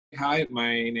Hi,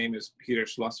 my name is Pieter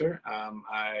Schlosser.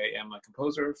 I am a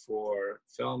composer for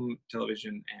film,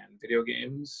 television, and video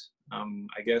games.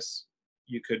 I guess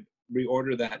you could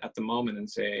reorder that at the moment and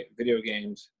say video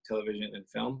games, television, and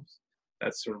films.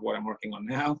 That's sort of what I'm working on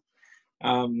now.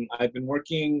 I've been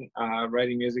working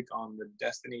writing music on the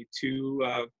Destiny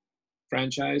 2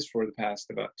 franchise for the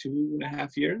past about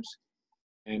 2.5 years.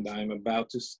 And I'm about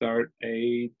to start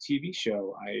a TV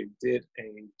show. I did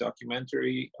a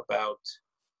documentary about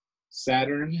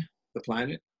Saturn, the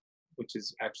planet, which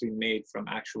is actually made from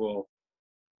actual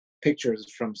pictures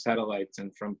from satellites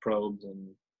and from probes,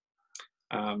 and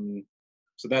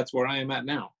so that's where I am at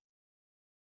now.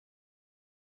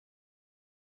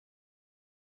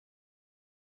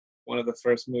 One of the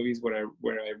first movies where I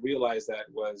realized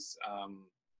that was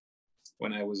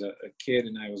when I was a kid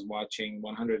and I was watching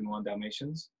 101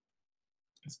 Dalmatians,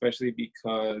 especially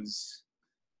because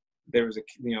there was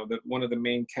one of the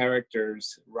main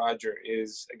characters, Roger,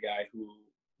 is a guy who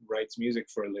writes music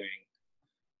for a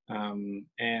living.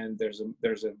 And there's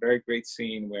a very great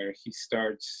scene where he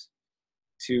starts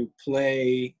to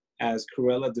play as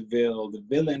Cruella de Vil. The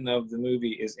villain of the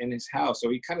movie is in his house, so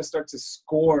he kind of starts to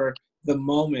score the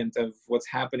moment of what's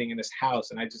happening in his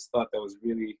house, and I just thought that was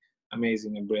really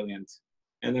amazing and brilliant.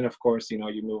 And then, of course, you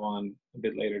move on a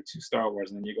bit later to Star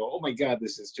Wars, and then you go, oh my God,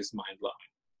 this is just mind blowing.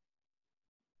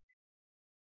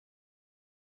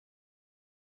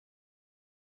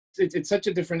 It's such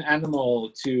a different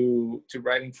animal to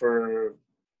writing for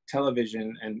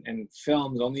television and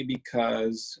films, only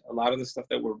because a lot of the stuff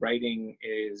that we're writing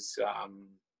is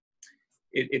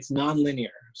it's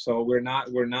non-linear. So we're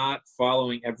not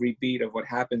following every beat of what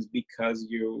happens, because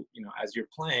as you're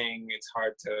playing, it's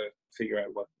hard to figure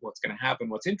out what's going to happen.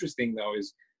 What's interesting though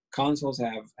is consoles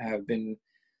are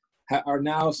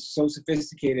now so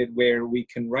sophisticated where we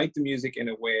can write the music in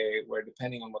a way where,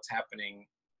 depending on what's happening,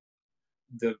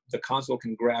 the console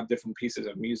can grab different pieces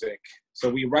of music. So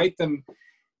we write them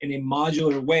in a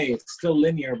modular way. It's still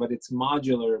linear, but it's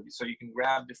modular, so you can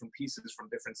grab different pieces from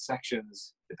different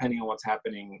sections depending on what's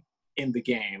happening in the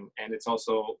game. And it's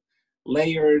also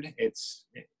layered. It's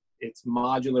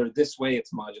modular this way,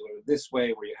 it's modular this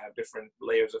way, where you have different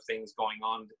layers of things going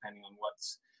on depending on what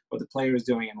the player is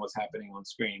doing and what's happening on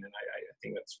screen. And I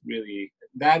think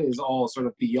that is all sort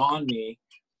of beyond me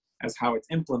as how it's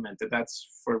implemented.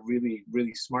 That's for really,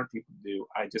 really smart people to do.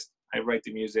 I write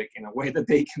the music in a way that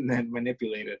they can then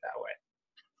manipulate it that way.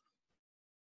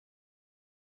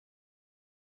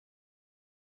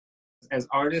 As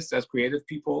artists, as creative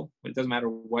people, it doesn't matter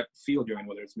what field you're in,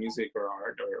 whether it's music or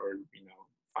art or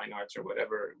fine arts or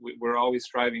whatever, we're always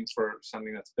striving for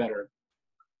something that's better.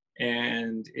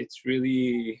 And it's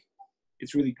really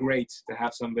great to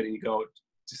have somebody go,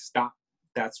 to stop,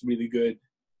 that's really good,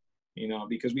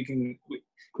 because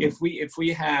if we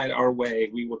had our way,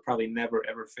 we would probably never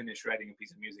ever finish writing a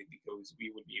piece of music, because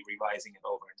we would be revising it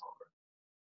over and over.